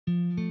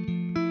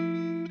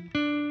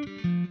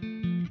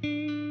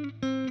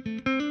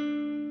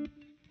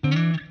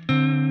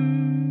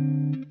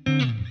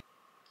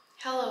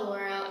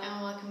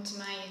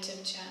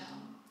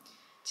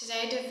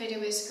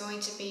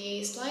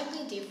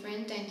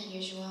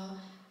usual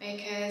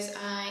because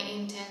I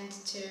intend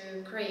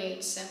to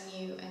create some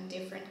new and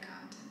different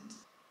content.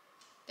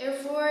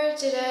 Therefore,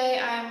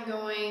 today I'm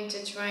going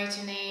to try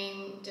to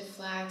name the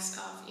flags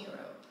of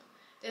Europe.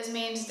 This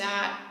means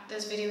that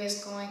this video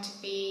is going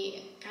to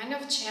be kind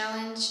of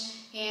challenge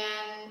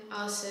and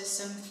also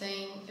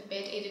something a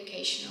bit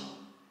educational.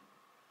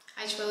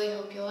 I truly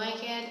hope you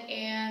like it,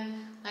 and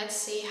let's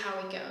see how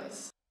it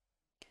goes.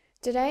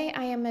 Today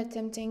I am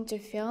attempting to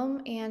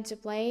film and to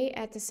play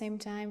at the same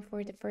time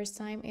for the first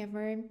time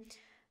ever.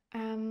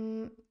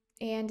 Um,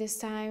 and this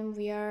time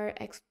we are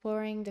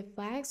exploring the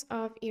flags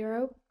of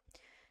Europe.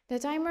 The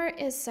timer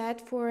is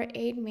set for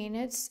 8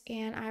 minutes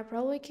and I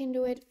probably can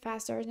do it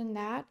faster than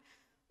that,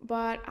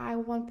 but I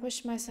won't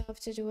push myself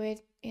to do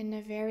it in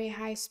a very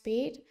high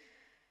speed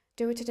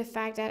due to the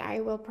fact that I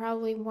will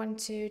probably want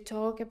to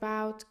talk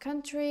about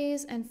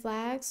countries and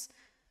flags.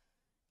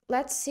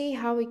 Let's see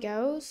how it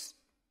goes.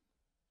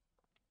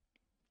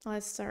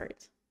 Let's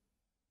start.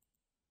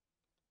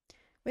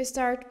 We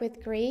start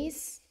with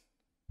Greece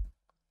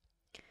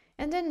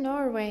and then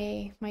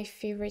Norway, my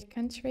favorite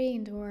country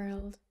in the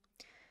world.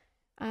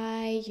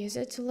 I used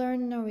it to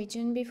learn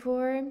Norwegian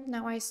before.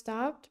 Now I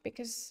stopped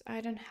because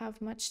I don't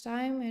have much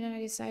time and I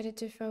decided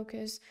to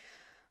focus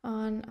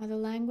on other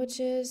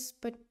languages,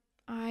 but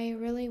I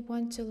really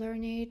want to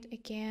learn it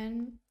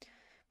again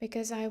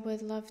because I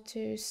would love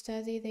to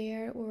study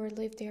there or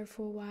live there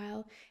for a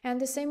while. And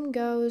the same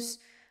goes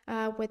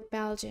with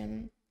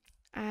Belgium.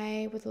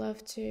 I would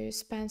love to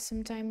spend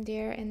some time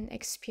there and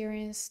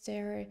experience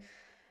their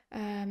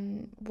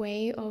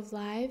way of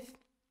life.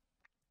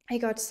 I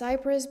got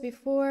Cyprus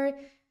before,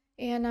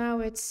 and now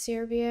it's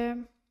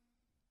Serbia,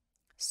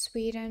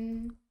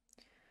 Sweden.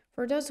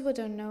 For those who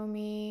don't know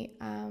me,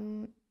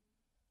 I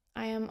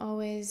am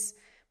always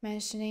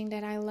mentioning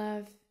that I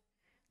love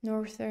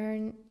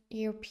Northern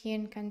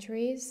European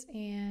countries,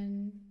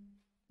 and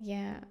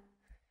yeah,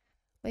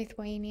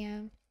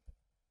 Lithuania.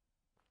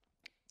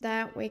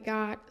 That we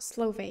got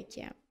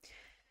Slovakia.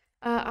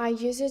 I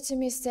used it to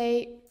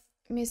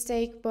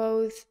mistake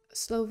both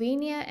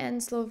Slovenia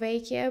and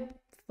Slovakia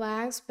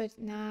flags, but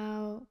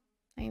now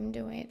I am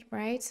doing it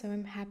right, so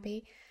I'm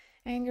happy.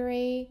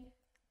 Hungary.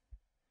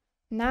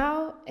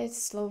 Now it's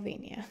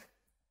Slovenia.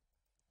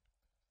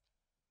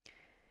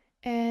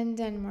 And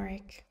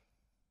Denmark.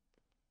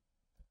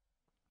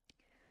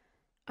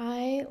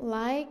 I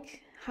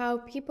like how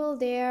people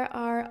there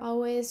are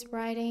always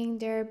riding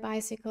their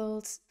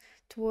bicycles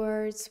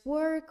towards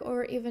work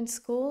or even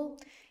school.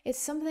 It's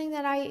something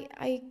that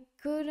I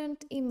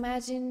couldn't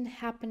imagine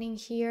happening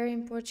here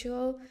in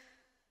Portugal.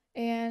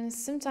 And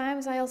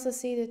sometimes I also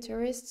see the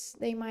tourists,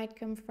 they might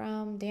come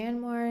from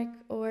Denmark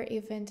or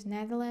even the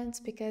Netherlands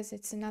because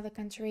it's another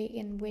country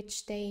in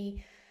which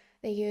they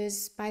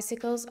use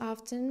bicycles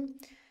often.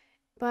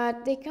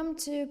 But they come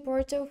to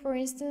Porto, for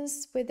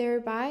instance, with their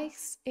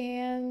bikes,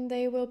 and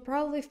they will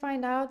probably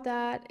find out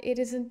that it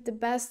isn't the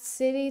best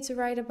city to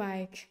ride a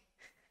bike.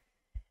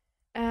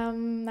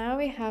 Now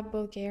we have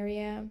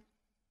Bulgaria.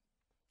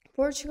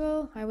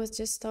 Portugal, I was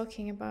just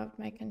talking about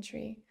my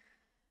country.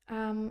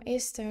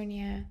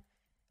 Estonia.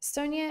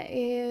 Estonia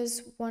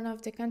is one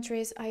of the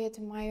countries I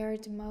admire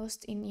the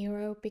most in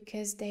Europe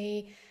because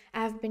they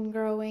have been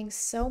growing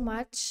so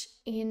much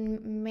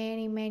in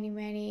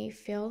many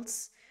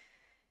fields.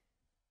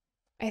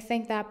 I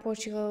think that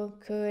Portugal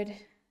could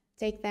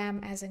take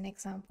them as an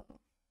example.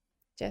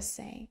 Just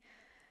saying.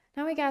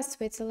 Now we got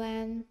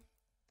Switzerland.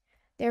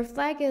 Their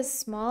flag is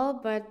small,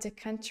 but the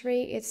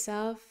country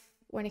itself,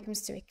 when it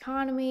comes to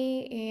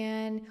economy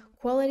and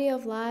quality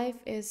of life,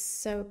 is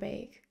so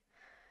big.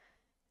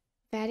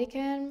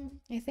 Vatican,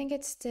 I think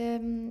it's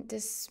the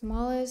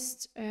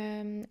smallest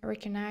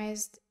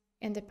recognized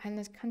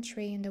independent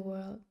country in the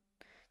world.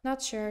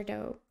 Not sure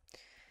though.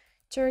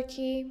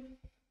 Turkey,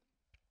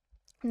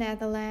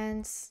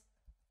 Netherlands,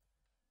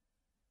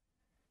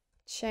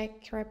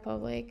 Czech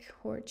Republic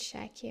or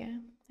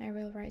Czechia. I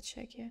will write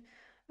Czechia.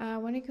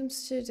 When it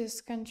comes to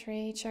this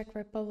country, Czech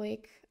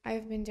Republic,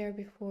 I've been there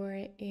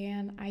before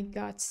and I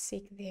got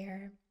sick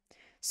there.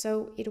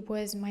 So it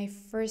was my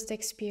first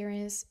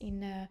experience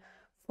in a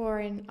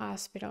foreign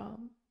hospital.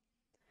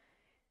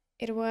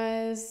 It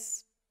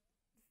was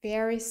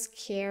very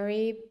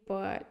scary,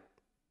 but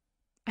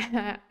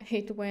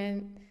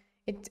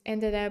it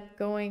ended up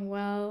going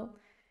well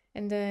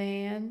in the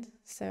end.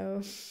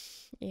 So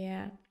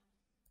yeah.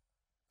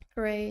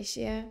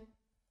 Croatia,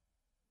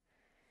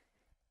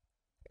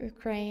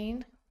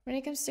 Ukraine. When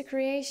it comes to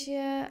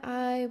Croatia,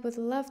 I would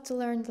love to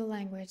learn the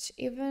language.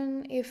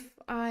 Even if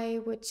I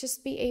would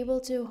just be able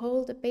to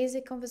hold a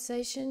basic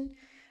conversation,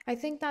 I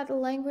think that the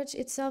language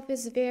itself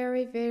is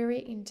very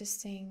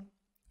interesting.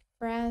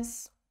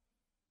 France,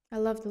 I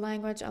love the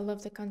language, I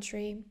love the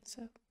country.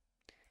 So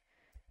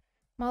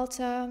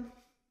Malta,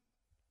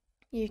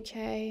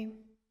 UK,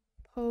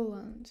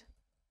 Poland.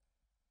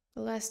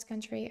 The last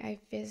country I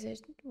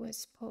visited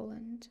was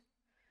Poland,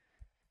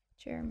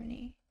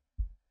 Germany,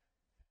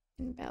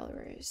 and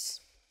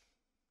Belarus,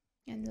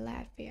 and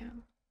Latvia.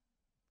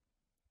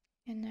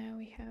 And now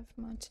we have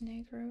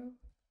Montenegro,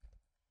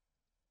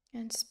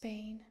 and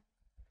Spain.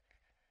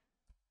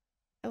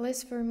 At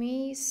least for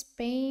me,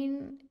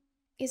 Spain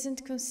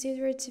isn't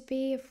considered to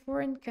be a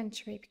foreign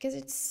country because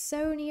it's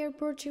so near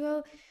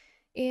Portugal,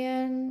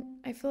 and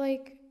I feel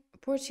like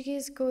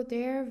Portuguese go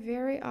there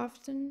very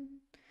often,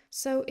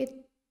 so it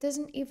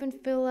doesn't even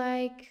feel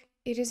like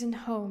it isn't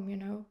home, you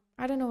know?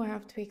 I don't know how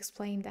to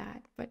explain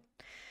that, but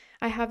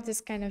I have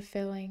this kind of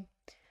feeling.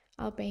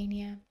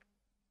 Albania,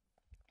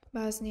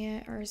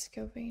 Bosnia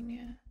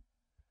Herzegovina.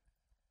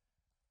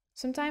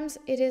 Sometimes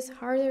it is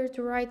harder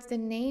to write the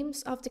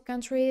names of the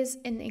countries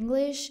in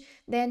English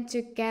than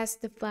to guess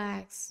the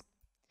flags.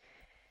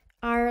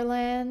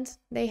 Ireland,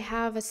 they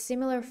have a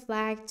similar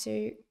flag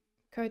to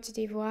Cote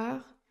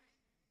d'Ivoire.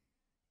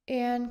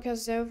 And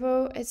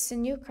Kosovo, it's a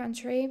new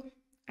country.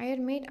 I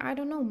admit I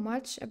don't know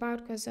much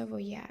about Kosovo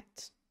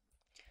yet.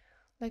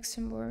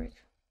 Luxembourg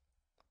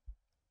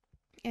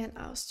and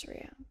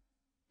Austria.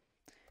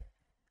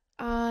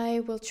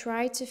 I will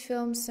try to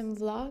film some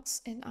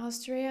vlogs in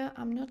Austria.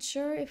 I'm not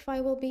sure if I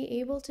will be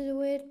able to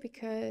do it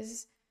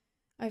because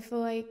I feel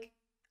like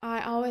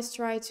I always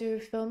try to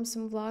film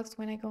some vlogs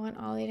when I go on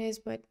holidays,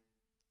 but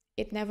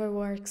it never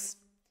works.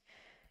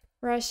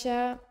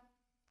 Russia.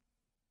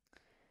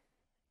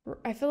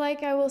 I feel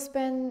like I will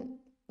spend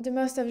the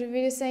most of the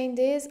video saying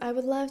this. I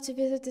would love to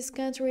visit this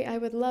country. I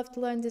would love to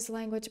learn this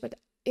language, but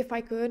if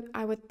I could,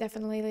 I would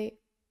definitely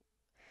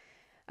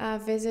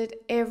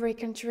visit every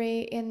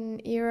country in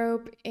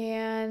Europe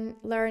and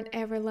learn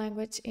every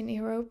language in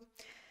Europe.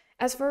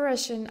 As for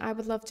Russian, I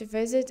would love to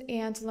visit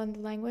and to learn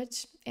the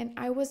language. And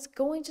I was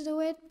going to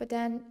do it, but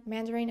then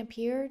Mandarin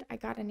appeared. I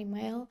got an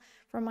email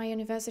from my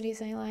university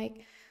saying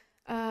like,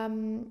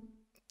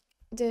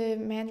 the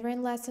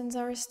Mandarin lessons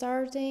are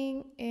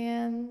starting,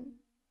 and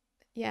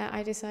yeah,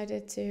 I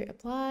decided to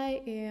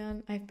apply,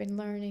 and I've been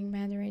learning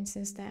Mandarin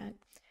since then.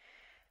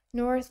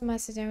 North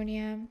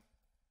Macedonia.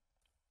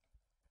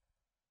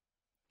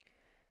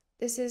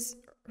 This is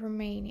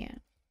Romania.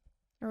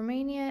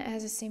 Romania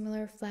has a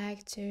similar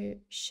flag to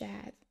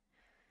Shad.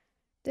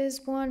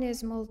 This one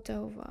is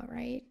Moldova,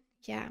 right?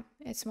 Yeah,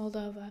 it's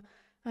Moldova.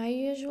 I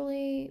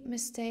usually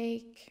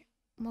mistake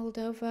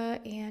Moldova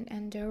and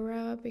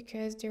Andorra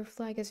because their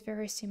flag is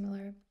very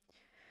similar.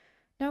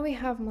 Now we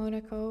have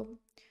Monaco.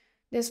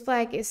 This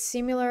flag is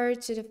similar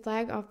to the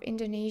flag of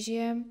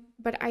Indonesia,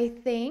 but I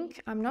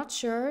think, I'm not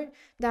sure,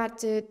 that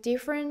the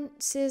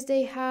differences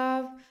they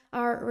have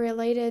are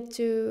related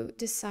to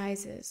the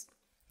sizes.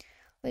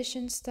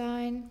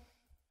 Liechtenstein.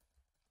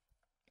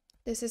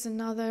 This is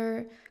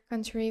another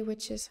country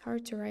which is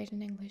hard to write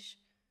in English.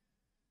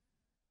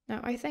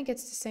 Now, I think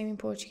it's the same in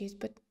Portuguese,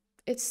 but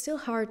it's still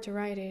hard to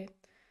write it.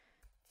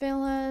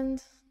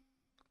 Finland.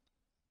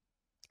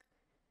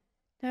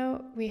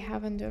 Now we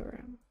have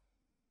Andorra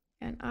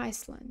and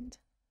Iceland.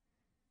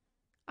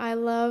 I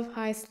love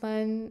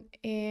Iceland,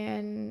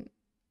 and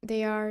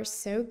they are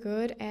so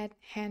good at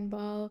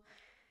handball.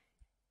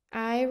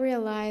 I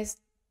realized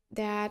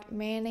that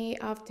many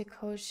of the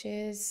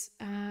coaches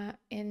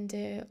in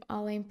the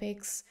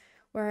Olympics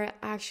were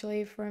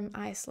actually from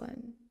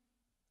Iceland.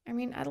 I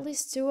mean, at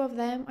least two of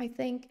them. I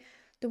think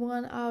the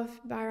one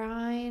of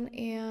Bahrain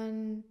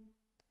and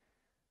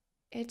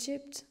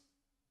Egypt.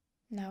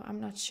 No, I'm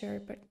not sure,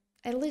 but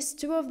at least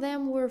two of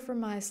them were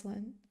from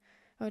Iceland.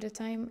 Oh, the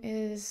time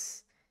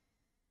is.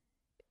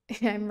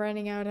 I'm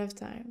running out of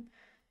time.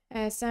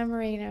 San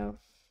Marino.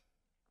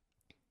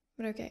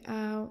 But okay,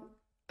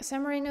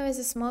 San Marino is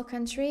a small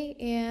country,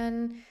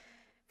 and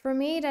for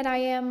me, that I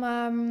am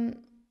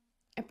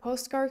a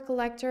postcard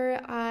collector,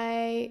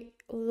 I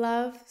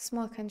love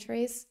small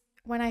countries.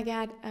 When I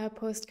get a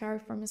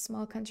postcard from a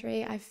small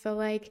country, I feel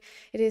like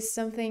it is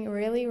something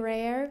really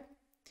rare.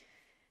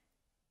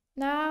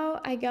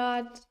 Now I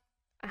got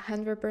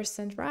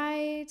 100%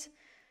 right.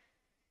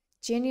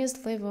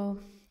 Genius level,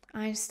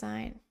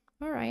 Einstein.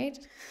 All right.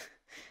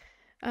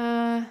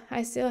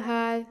 I still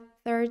had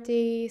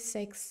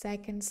 36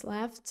 seconds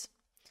left.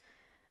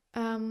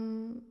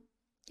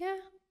 Yeah,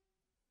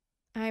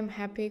 I'm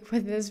happy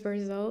with this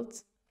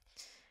result.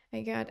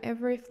 I got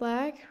every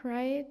flag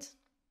right.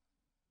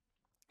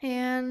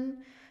 And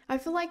I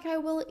feel like I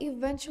will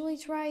eventually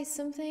try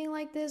something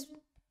like this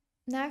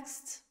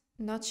next.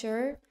 Not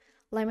sure.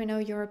 Let me know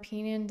your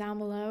opinion down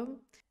below.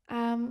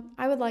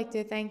 I would like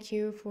to thank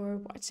you for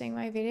watching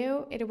my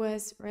video. It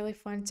was really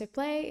fun to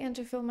play and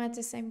to film at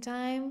the same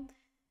time.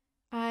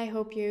 I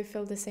hope you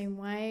feel the same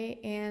way,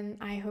 and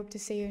I hope to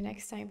see you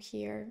next time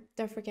here.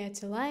 Don't forget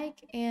to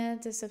like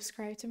and to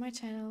subscribe to my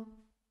channel.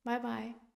 Bye bye.